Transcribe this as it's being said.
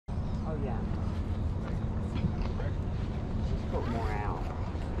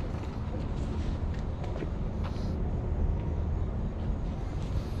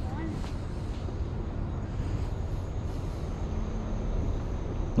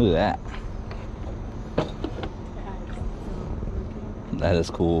Look at that. That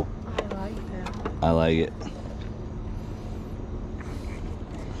is cool. I like that. I like it.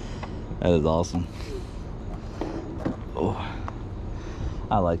 That is awesome. Oh,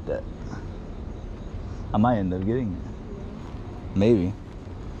 I like that. I might end up getting it. Maybe.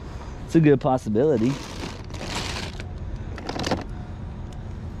 It's a good possibility.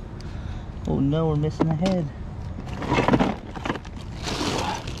 Oh no, we're missing a head.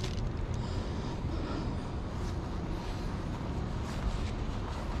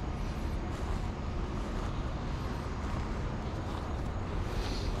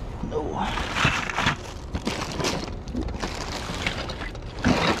 No.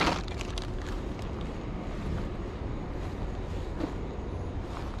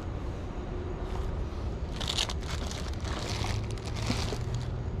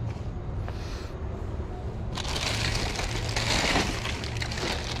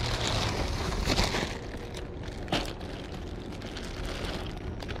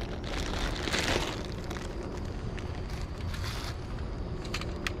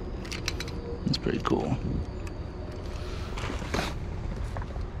 That's pretty cool.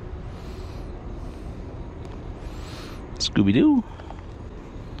 Scooby-Doo.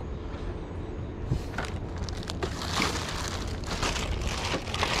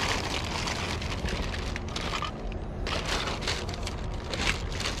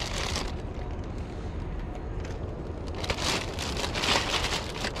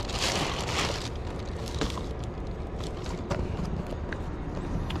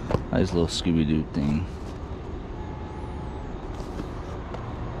 Nice little Scooby-Doo thing.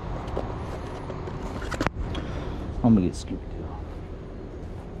 I'm gonna get Scooby-Doo.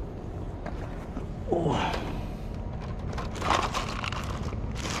 Oh.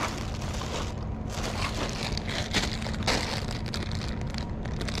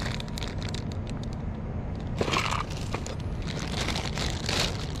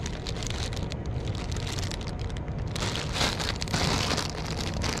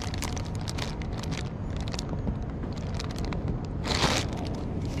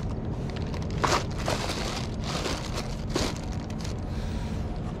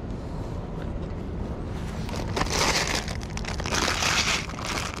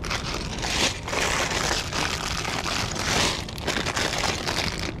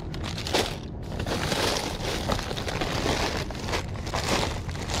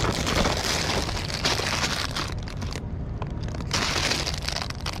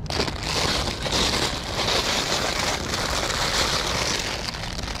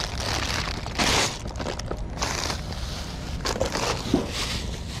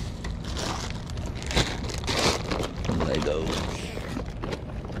 Legos.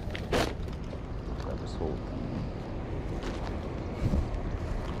 Grab this whole thing.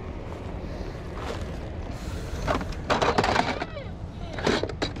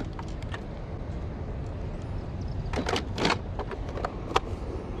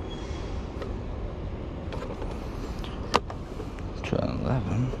 Try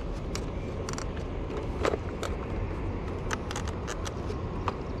 11.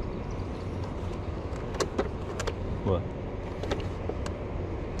 What?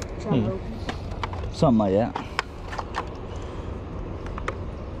 Something like that.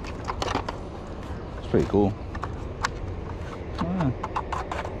 It's pretty cool. Yeah.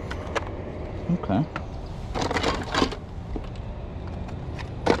 Okay.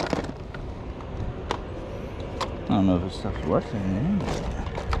 I don't know if this stuff's worth anything,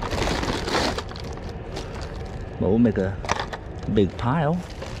 but we'll make a big pile.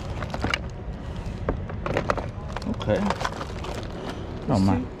 Okay. Oh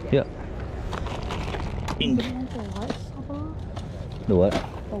my. Yep. Ink. The white suburb? The what? The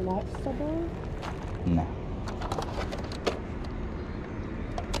white suburb? No.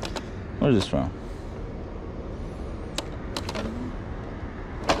 Where's this from?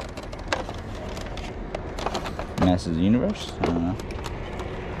 Masters of the Universe? I don't know.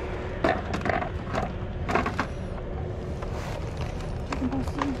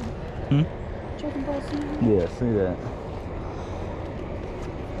 Hmm? Dragon Ball Z? Yeah, see that.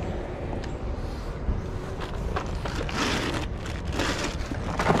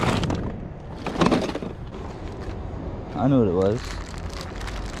 I knew what it was.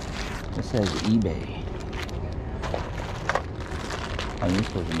 It says eBay. Oh, you're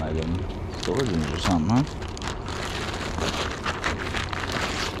supposed to buy them storage units or something, huh?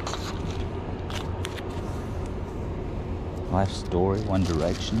 Life Story, One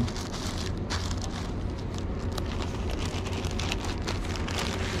Direction.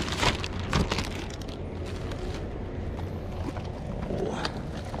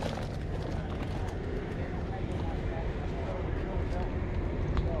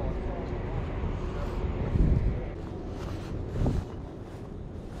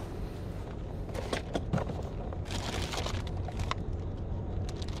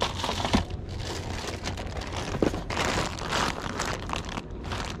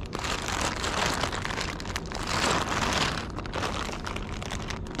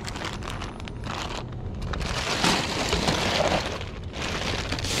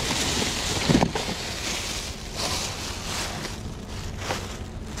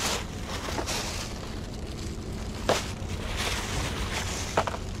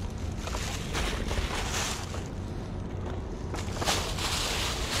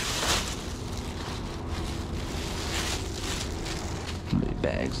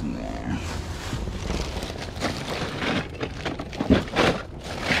 bags in there.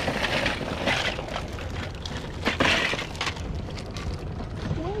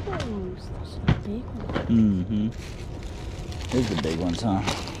 What are those? Those are big ones. Mm-hmm. These are the big ones, huh?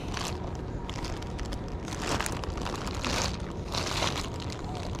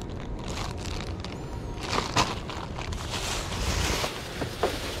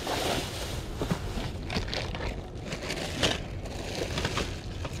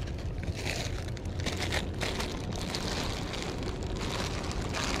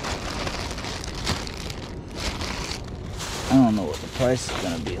 I don't know what the price is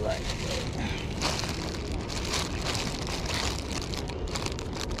gonna be like.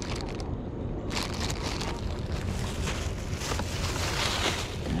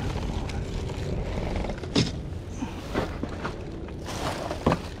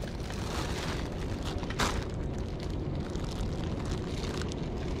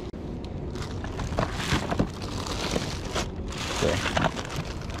 Okay.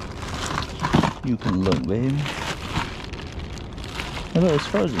 You can look, baby. Oh, look, it's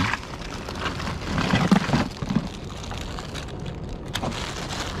frozen.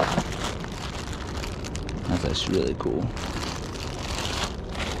 That's actually really cool.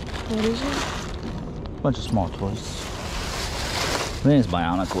 What is it? Bunch of small toys. I think it's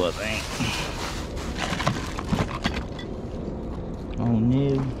Bionicle, I think. Oh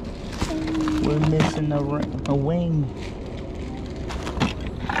no. We're missing a wing.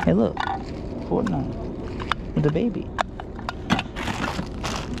 Hey look. Fortnite. With the baby.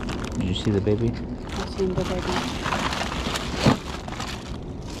 Did you see the baby? I've seen the baby.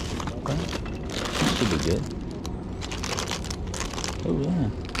 Okay. Should be good. Oh yeah.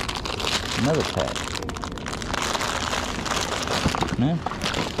 Another pack. Man.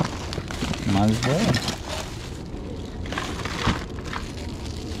 Might as well.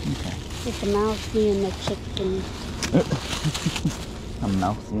 Okay. It's a mousey and a chicken. A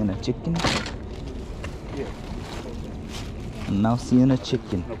mousey and a chicken? A mousey and a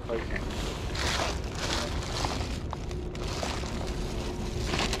chicken.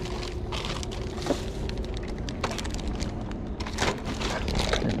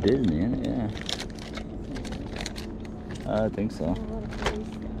 That's Disney, isn't it? Yeah. I think so.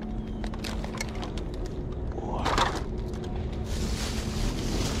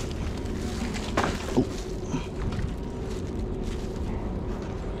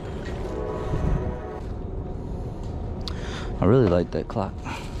 I really like that clock.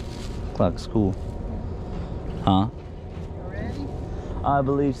 Clock's cool. Huh? Ready? I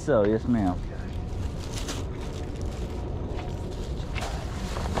believe so, yes ma'am.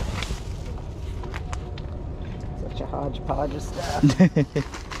 Such a hodgepodge of stuff.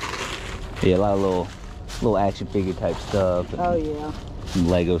 Yeah, a lot of little action figure type stuff. And Oh yeah. some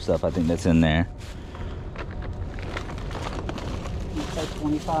Lego stuff, I think that's in there. You say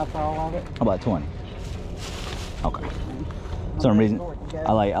 25 for all of it? How about 20? Okay. For some reason,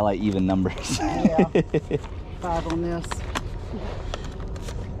 I like even numbers. Yeah. 5 on this.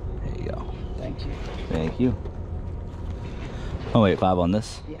 There you go. Thank you. Thank you. Oh wait, 5 on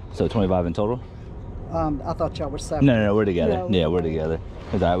this? Yeah. So 25 in total? I thought y'all were separate. No, we're together. No, Yeah, we're together.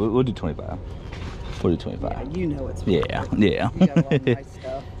 It's all right, we'll do 25. We'll do 25. Yeah, you know it's Yeah, perfect. yeah. You got a lot of nice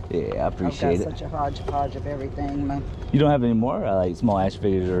stuff. Yeah, I appreciate I've it. got such a hodgepodge of everything, man. You don't have any more like small action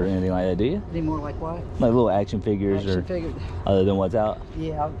figures or anything like that, do you? Any more like what? Like little action figures Action or figure. other than what's out?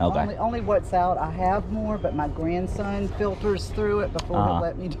 Yeah, Okay. only what's out. I have more, but my grandson filters through it before he'll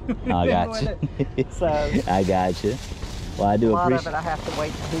let me do I got with you. it. So I got you. Well, I a do lot of it appreciate. I have to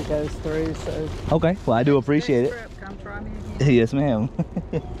wait till he goes through. So Okay. Well, I do appreciate it. Next trip, come try me again. Yes, ma'am.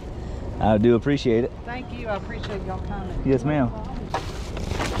 I do appreciate it. Thank you. I appreciate y'all coming. Yes, ma'am.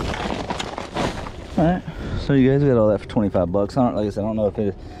 All right. So you guys got all that for 25 bucks. I don't, like I said, I don't know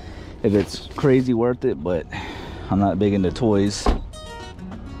if it's crazy worth it, but I'm not big into toys.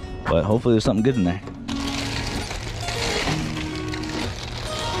 But hopefully there's something good in there.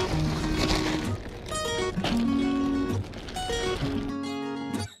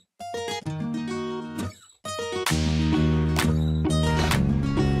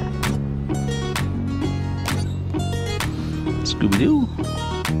 Scooby-Doo.